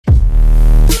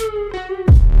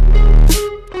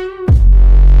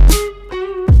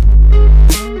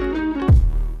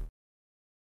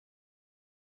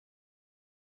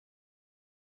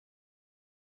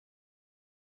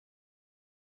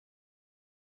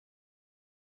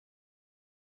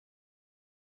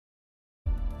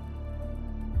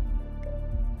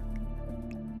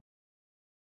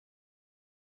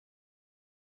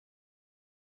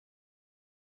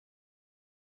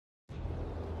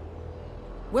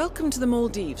Welcome to the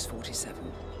Maldives, 47.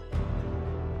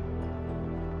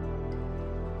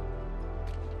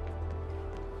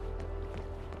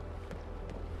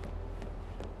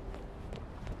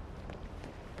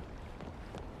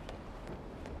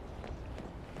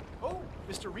 Oh,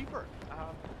 Mr. Reaper. I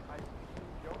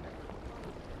don't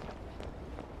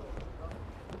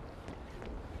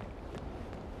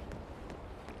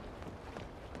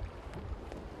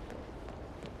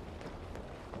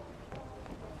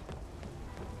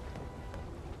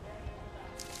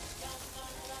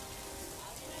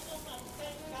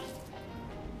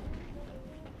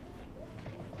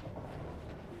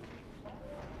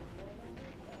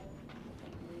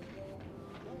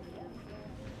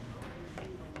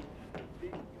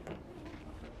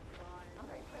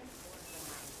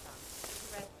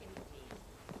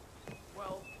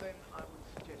Well, then I would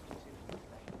suggest you simply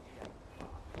stay in shape.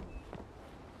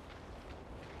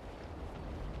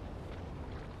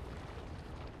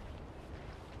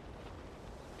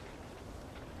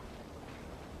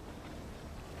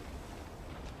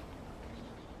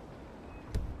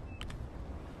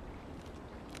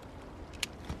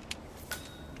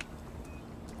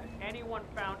 Has anyone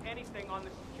found anything on the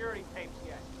security tapes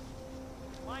yet?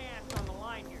 My ass on the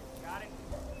line here, got it?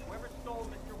 Whoever stole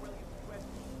Mr. Williams' questo.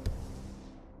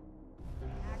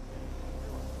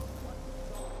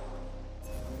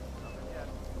 Nothing yet.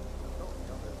 I'm totally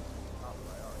on this top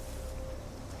priority.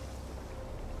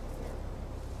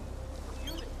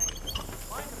 Review the tape,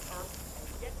 find the perp, and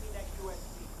get me that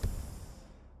USB.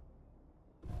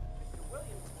 Mr.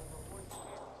 Williams will reward you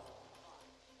here.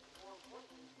 More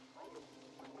importantly,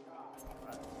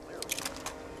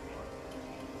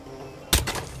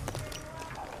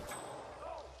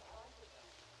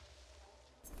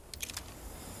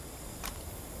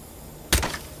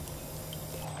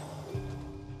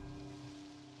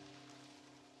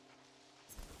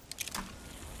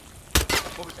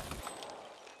 What was that?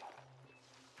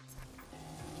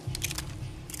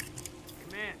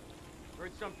 Hey man,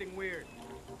 heard something weird.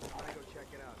 Gotta go check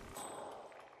it out.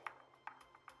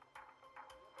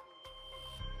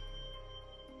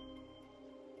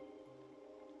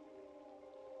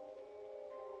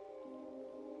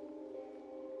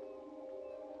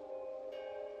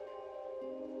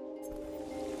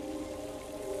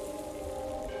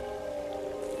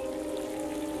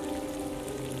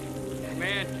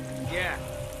 Man, yeah.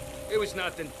 It was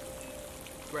nothing.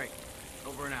 Great.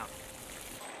 Over and out.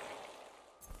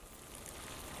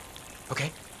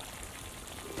 Okay.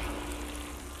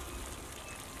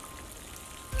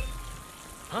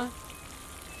 Huh?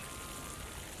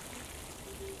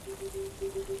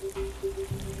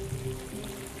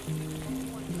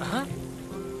 Uh-huh.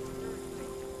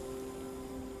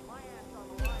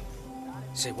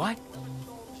 Say what?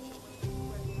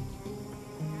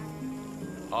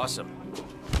 Awesome.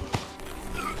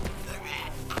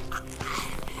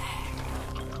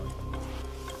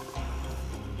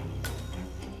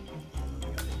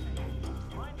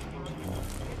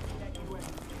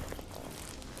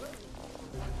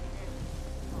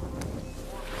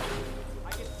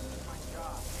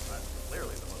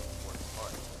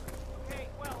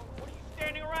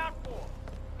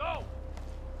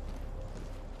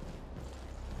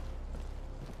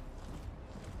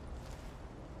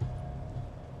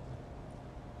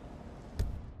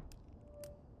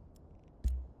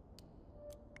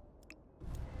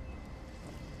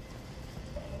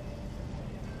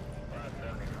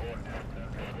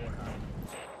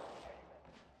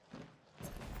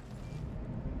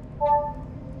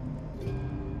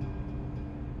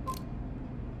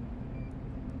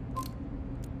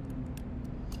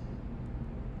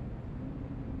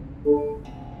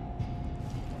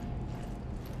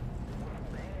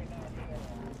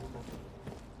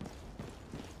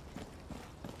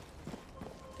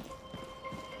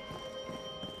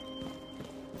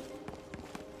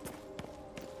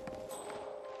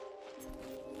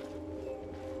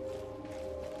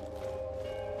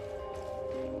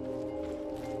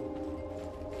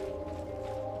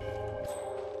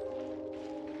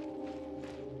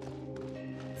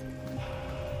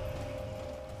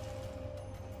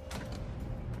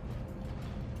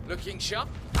 Looking sharp?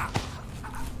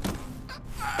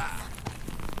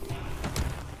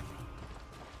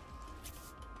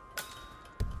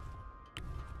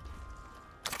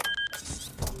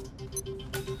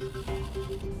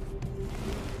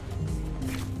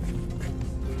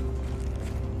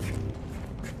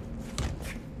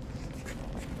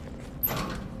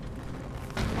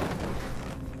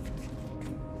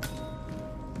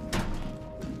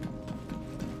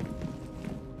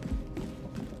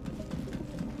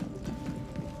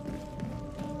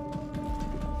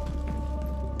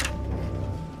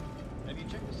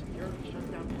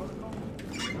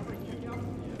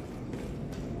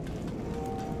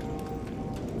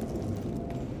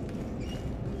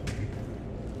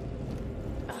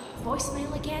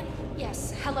 voicemail again?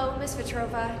 Yes. Hello, Miss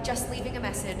Petrova. Just leaving a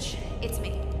message. It's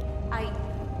me.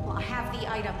 Well, I have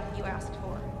the item you asked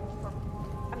for.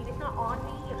 I mean, it's not on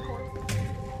me, of course.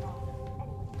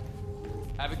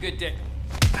 Have a good day.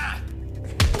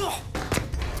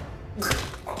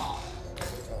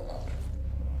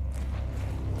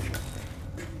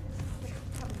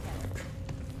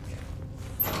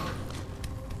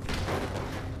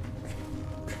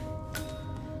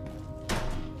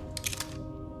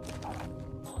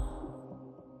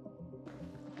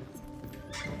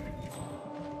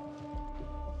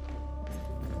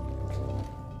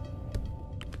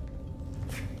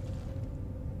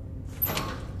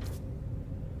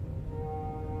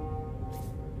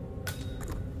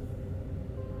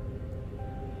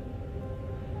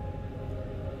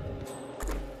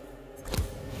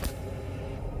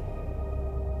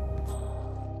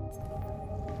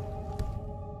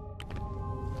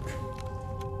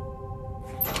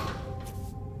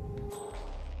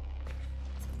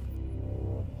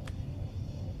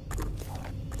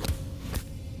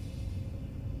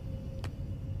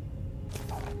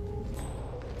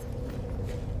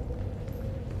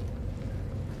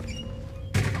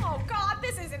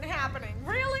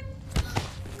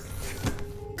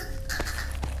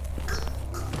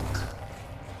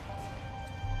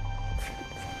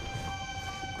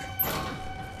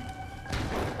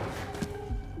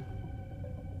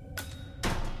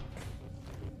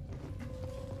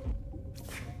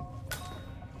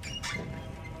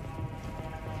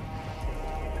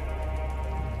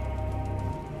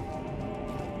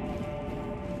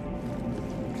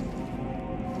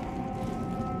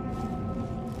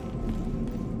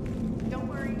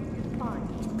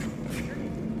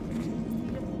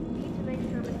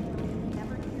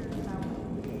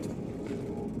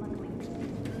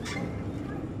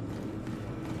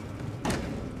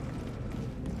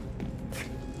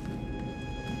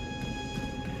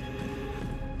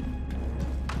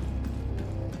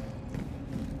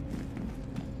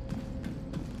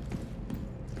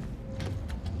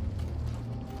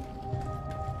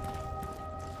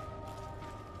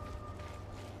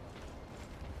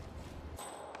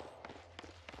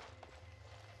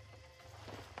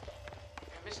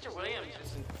 Mr. Williams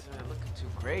isn't looking too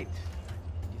great.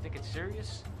 You think it's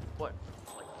serious? What?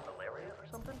 Like malaria or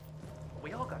something?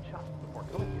 We all got shots before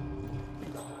coming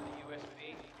here. The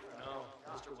USB? No,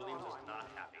 Mr. Williams is not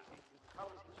happy.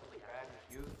 Probably seems really bad with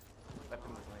you. Left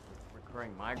him with like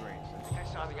recurring migraines. I think I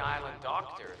saw the island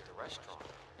doctor at the restaurant.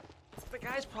 The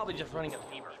guy's probably just running a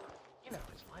fever. You know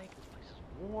what it's like. This place is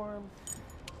warm.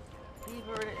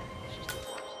 Fever, it's just the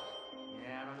worst.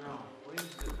 Yeah, I don't know.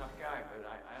 Williams is a tough guy, but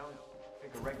I don't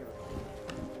think a regular.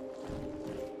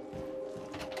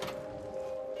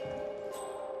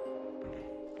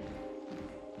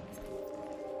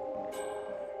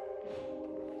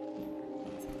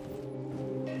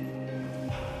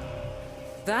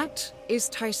 That is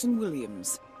Tyson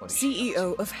Williams,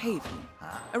 CEO of Haven.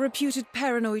 A reputed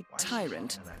paranoid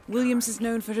tyrant, Williams is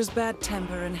known for his bad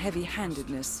temper and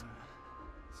heavy-handedness.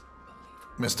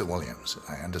 Mr. Williams,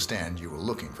 I understand you were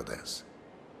looking for this.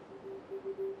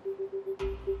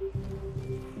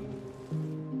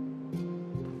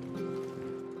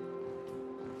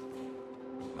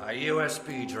 My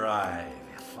USB drive.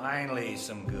 Finally,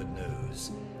 some good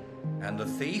news. And the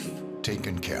thief?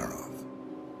 Taken care of.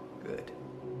 Good.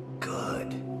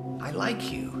 Good. I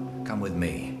like you. Come with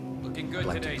me. Looking I'd good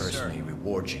like today, to personally sir.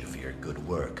 reward you for your good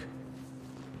work.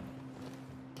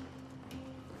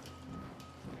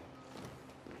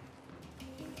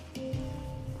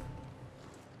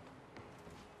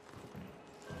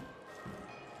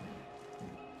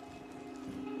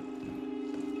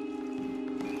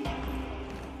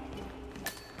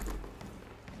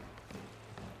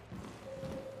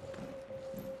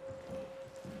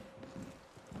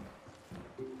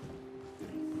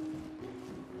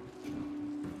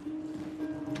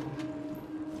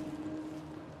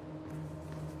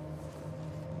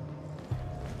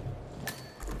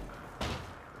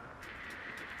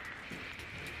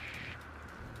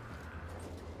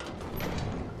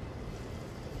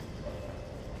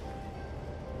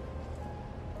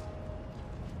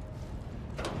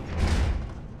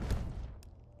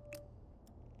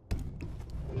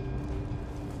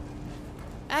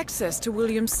 Access to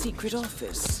Williams' secret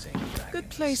office. Good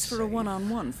place for a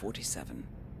one-on-one, 47.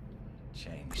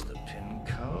 Change the pin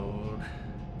code.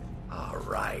 All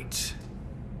right.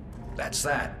 That's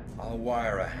that. I'll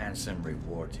wire a handsome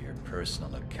reward to your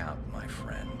personal account, my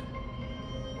friend.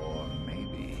 Or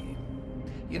maybe...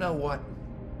 You know what?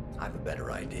 I have a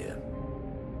better idea.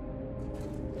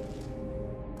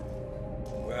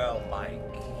 Well,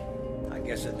 Mike, I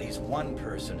guess at least one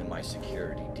person in my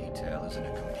security detail isn't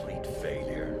a complete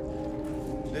failure.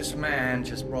 This man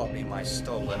just brought me my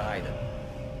stolen item.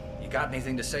 You got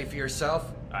anything to say for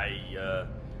yourself?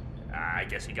 I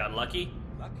guess he got lucky.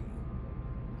 Lucky?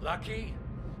 Lucky?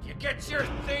 You get your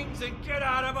things and get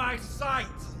out of my sight!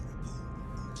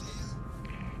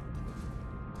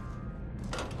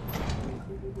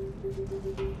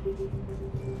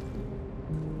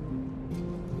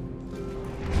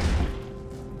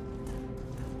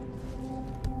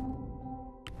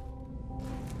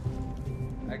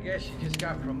 I guess you just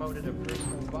got promoted to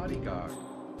personal bodyguard.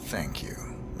 Thank you,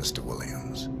 Mr.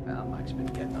 Williams. Well, Mike's been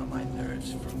getting on my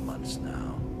nerves for months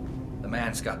now. The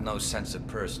man's got no sense of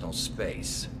personal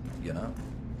space, you know?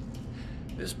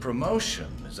 This promotion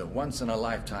is a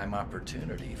once-in-a-lifetime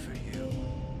opportunity for you.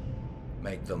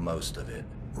 Make the most of it.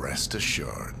 Rest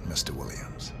assured, Mr.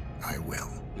 Williams. I will.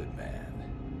 Good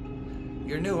man.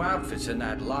 Your new outfit's in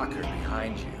that locker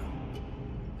behind you.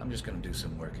 I'm just gonna do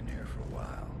some work in here for a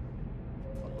while.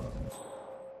 Alone.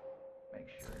 Make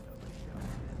sure nobody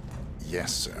comes in.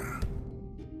 Yes, sir.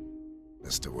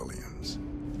 Mr. Williams.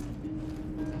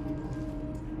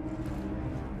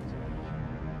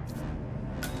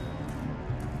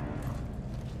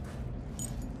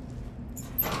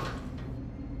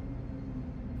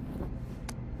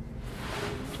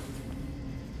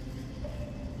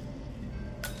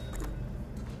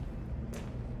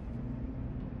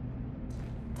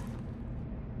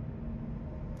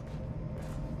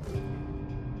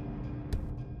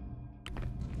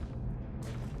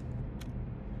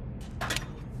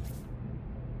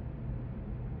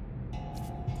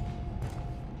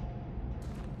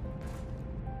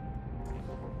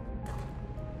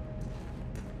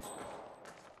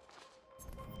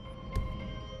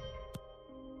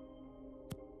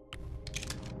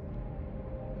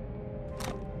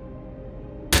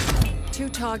 Two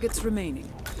targets remaining.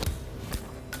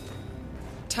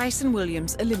 Tyson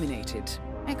Williams eliminated.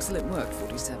 Excellent work,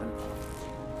 47.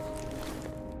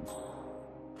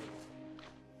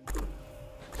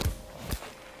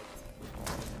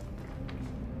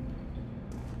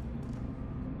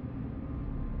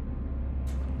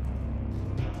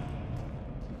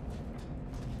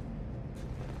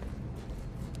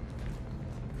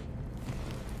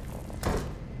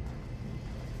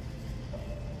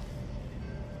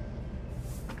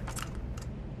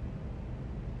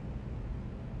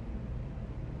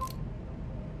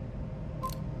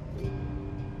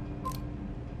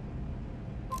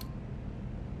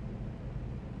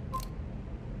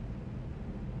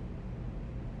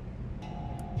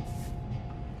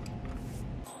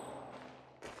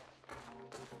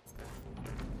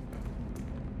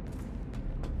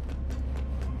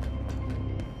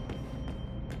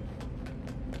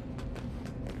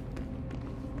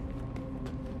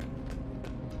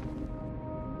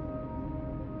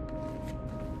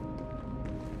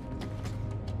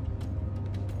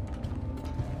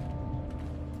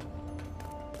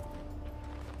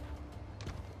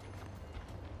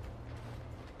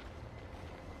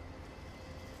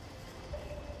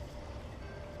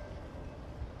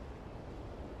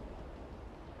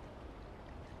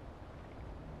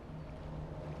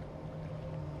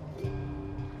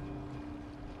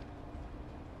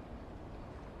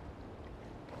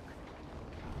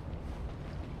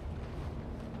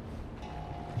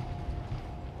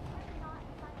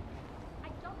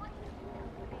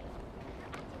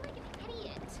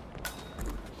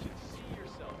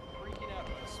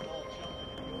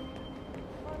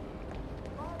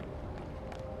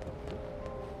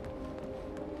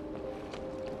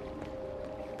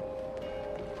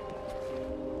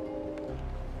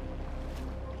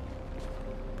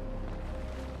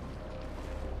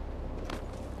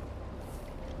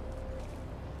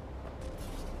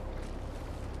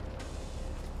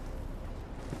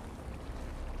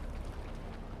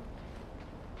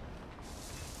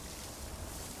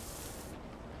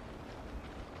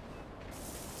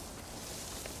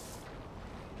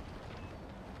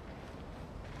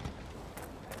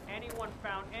 Anyone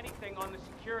found anything on the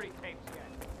security tapes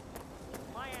yet?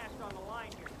 My ass on the line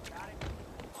here, got it?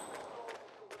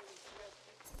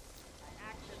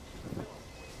 Access to the film.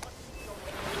 What's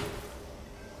going on?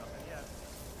 Nothing yet.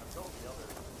 I've told the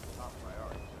others it's top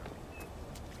priority, sir.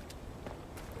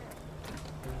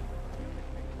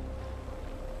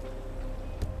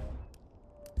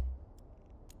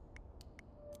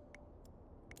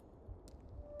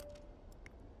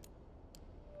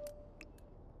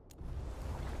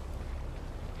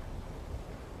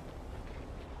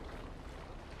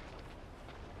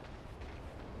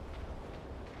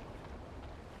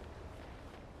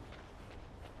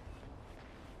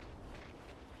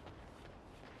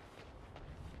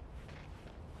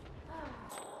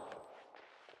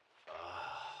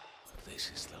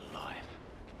 this is the life.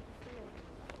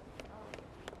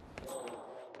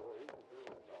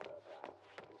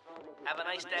 Have a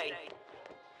nice day.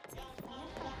 You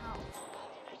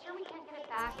sure we can't get it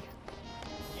back?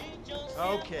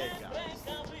 Okay, guys.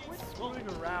 Quit screwing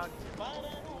around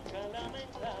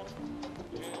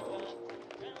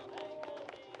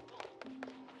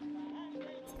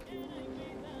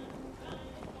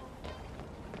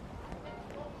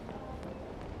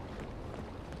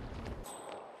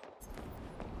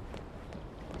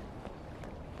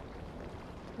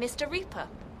Mr. Reaper,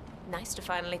 nice to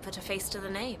finally put a face to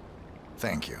the name.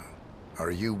 Thank you.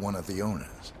 Are you one of the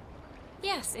owners?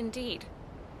 Yes, indeed.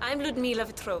 I'm Ludmila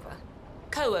Vitrova,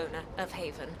 co-owner of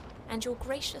Haven, and your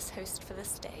gracious host for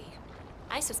this day.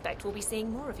 I suspect we'll be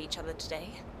seeing more of each other today.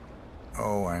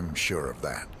 Oh, I'm sure of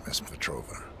that, Miss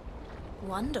Petrova.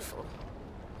 Wonderful.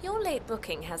 Your late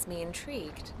booking has me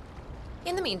intrigued.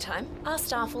 In the meantime, our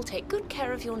staff will take good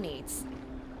care of your needs.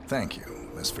 Thank you,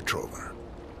 Miss Petrova.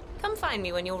 Come find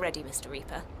me when you're ready, Mr.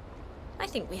 Reaper. I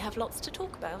think we have lots to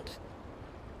talk about.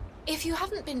 If you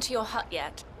haven't been to your hut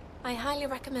yet, I highly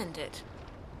recommend it.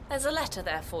 There's a letter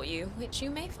there for you, which you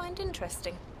may find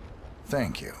interesting.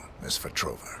 Thank you, Miss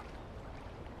Petrova.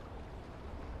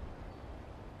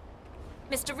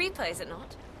 Mr. Reaper, is it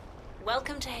not?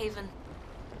 Welcome to Haven.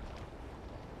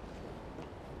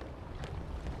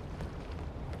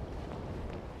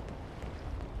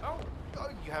 Oh,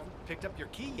 you haven't picked up your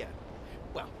key yet.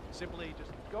 Well, simply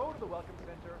just go to the welcome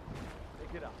center,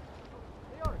 pick it up.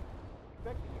 They are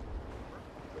expecting you.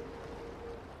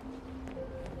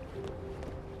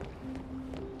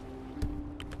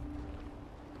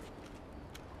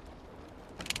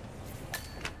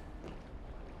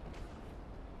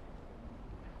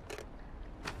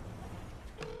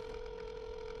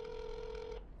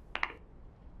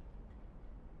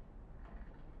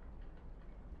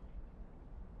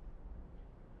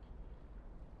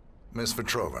 Miss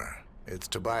Petrova, it's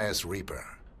Tobias Reaper.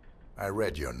 I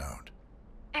read your note.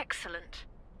 Excellent.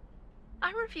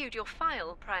 I reviewed your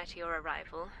file prior to your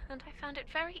arrival, and I found it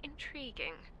very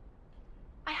intriguing.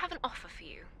 I have an offer for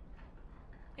you.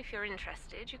 If you're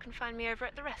interested, you can find me over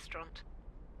at the restaurant.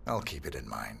 I'll keep it in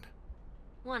mind.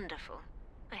 Wonderful.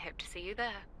 I hope to see you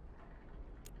there.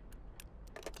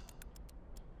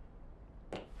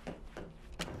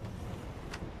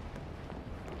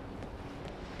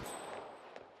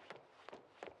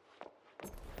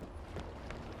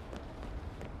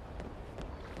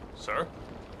 Sir?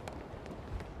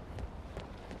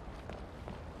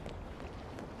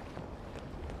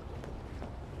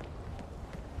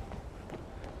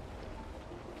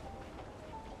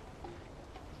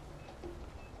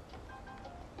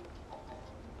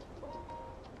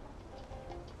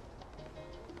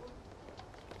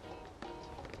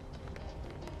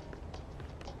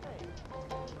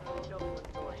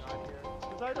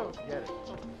 I don't get it.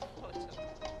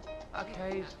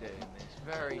 Okay, he's doing this.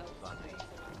 Very funny.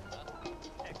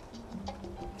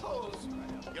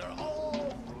 You're all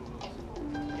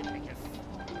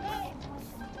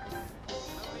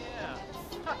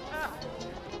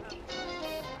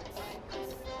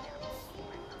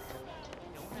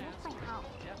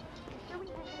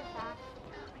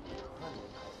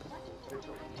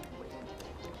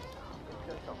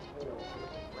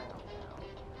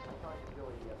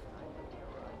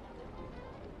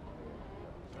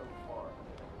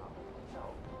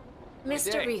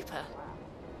Mr. Reaper,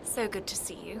 so good to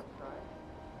see you.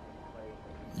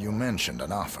 You mentioned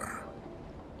an offer.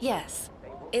 Yes,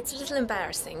 it's a little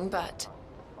embarrassing, but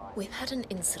we've had an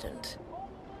incident.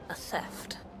 A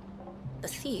theft. The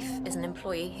thief is an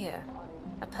employee here.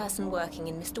 A person working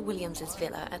in Mr. Williams's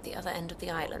villa at the other end of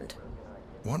the island.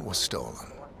 What was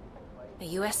stolen?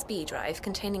 A USB drive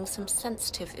containing some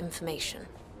sensitive information.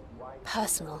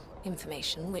 Personal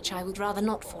information, which I would rather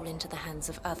not fall into the hands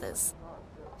of others.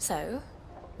 So,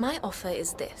 my offer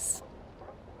is this.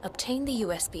 Obtain the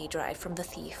USB drive from the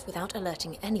thief without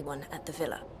alerting anyone at the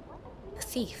villa. The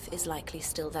thief is likely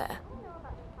still there.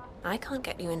 I can't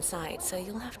get you inside, so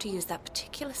you'll have to use that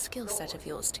particular skill set of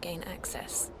yours to gain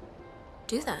access.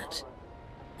 Do that,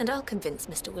 and I'll convince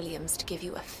Mr. Williams to give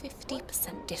you a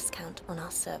 50% discount on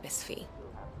our service fee.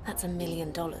 That's $1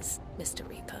 million, Mr.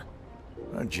 Reaper.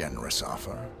 A generous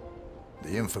offer.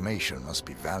 The information must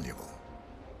be valuable.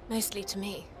 Mostly to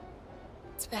me.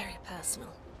 It's very personal.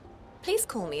 Please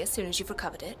call me as soon as you've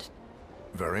recovered it.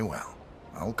 Very well.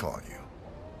 I'll call you.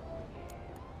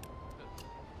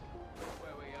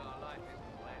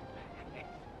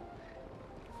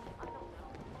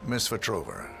 Miss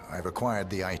Petrova, I've acquired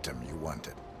the item you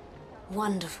wanted.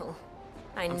 Wonderful.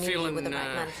 I knew you were the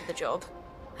right man for the job.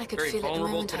 I could very feel at the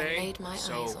vulnerable moment I today. laid my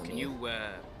So eyes on can you. you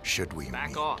Should we back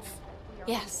meet? off?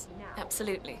 Yes,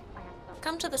 absolutely.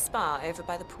 Come to the spa over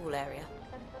by the pool area.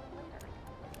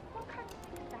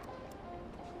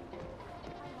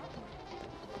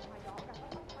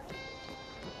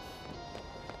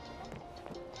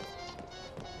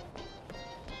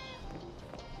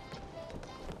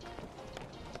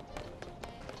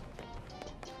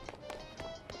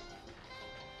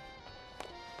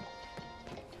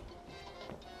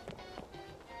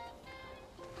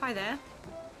 Hi there.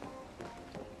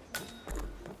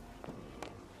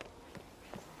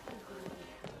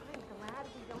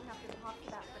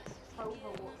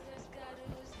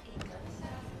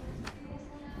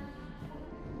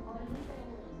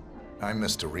 I'm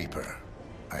Mr. Reaper.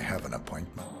 I have an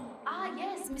appointment. Ah,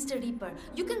 yes, Mr. Reaper.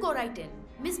 You can go right in.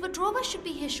 Miss Petrova should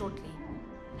be here shortly.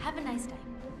 Have a nice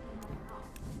time.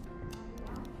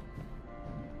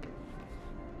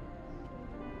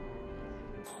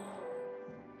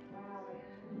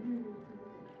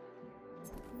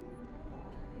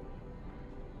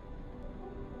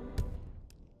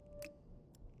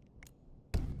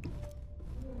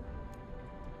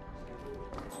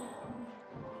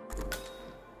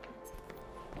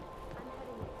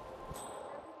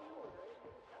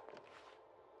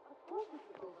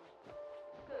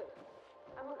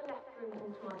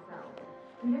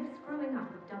 No screwing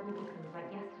up with double bookings like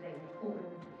yesterday with Portland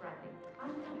and Bradley.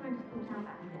 I'm still trying to sort out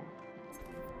that mess.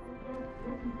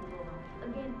 Listen to Laura.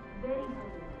 Again, very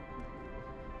sorry.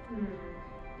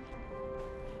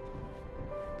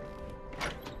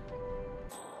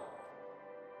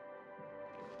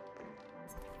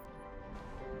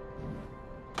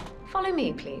 Follow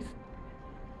me, please.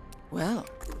 Well,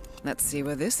 let's see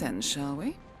where this ends, shall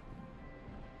we?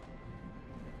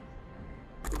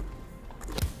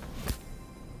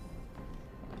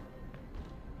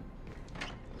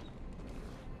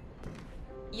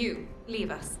 You,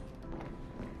 leave us.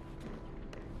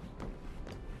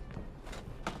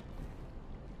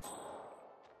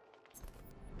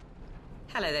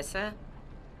 Hello there, sir.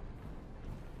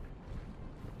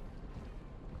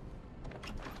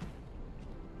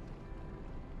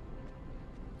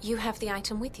 You have the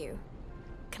item with you.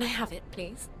 Can I have it,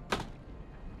 please?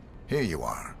 Here you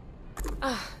are.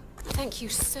 Ah, thank you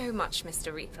so much,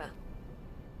 Mr. Reaper.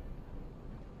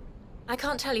 I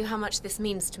can't tell you how much this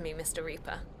means to me, Mr.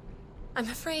 Reaper. I'm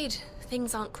afraid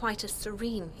things aren't quite as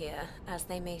serene here as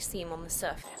they may seem on the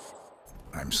surface.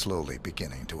 I'm slowly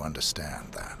beginning to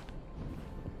understand that.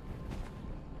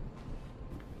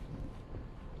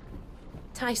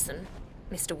 Tyson,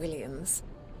 Mr. Williams,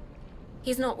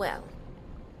 he's not well.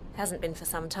 Hasn't been for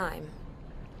some time.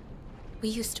 We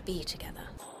used to be together,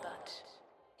 but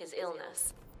his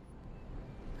illness...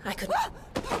 I could...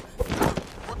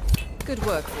 Good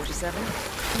work, 47.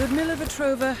 Ludmila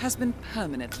Petrova has been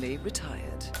permanently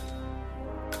retired.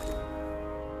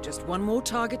 Just one more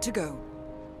target to go.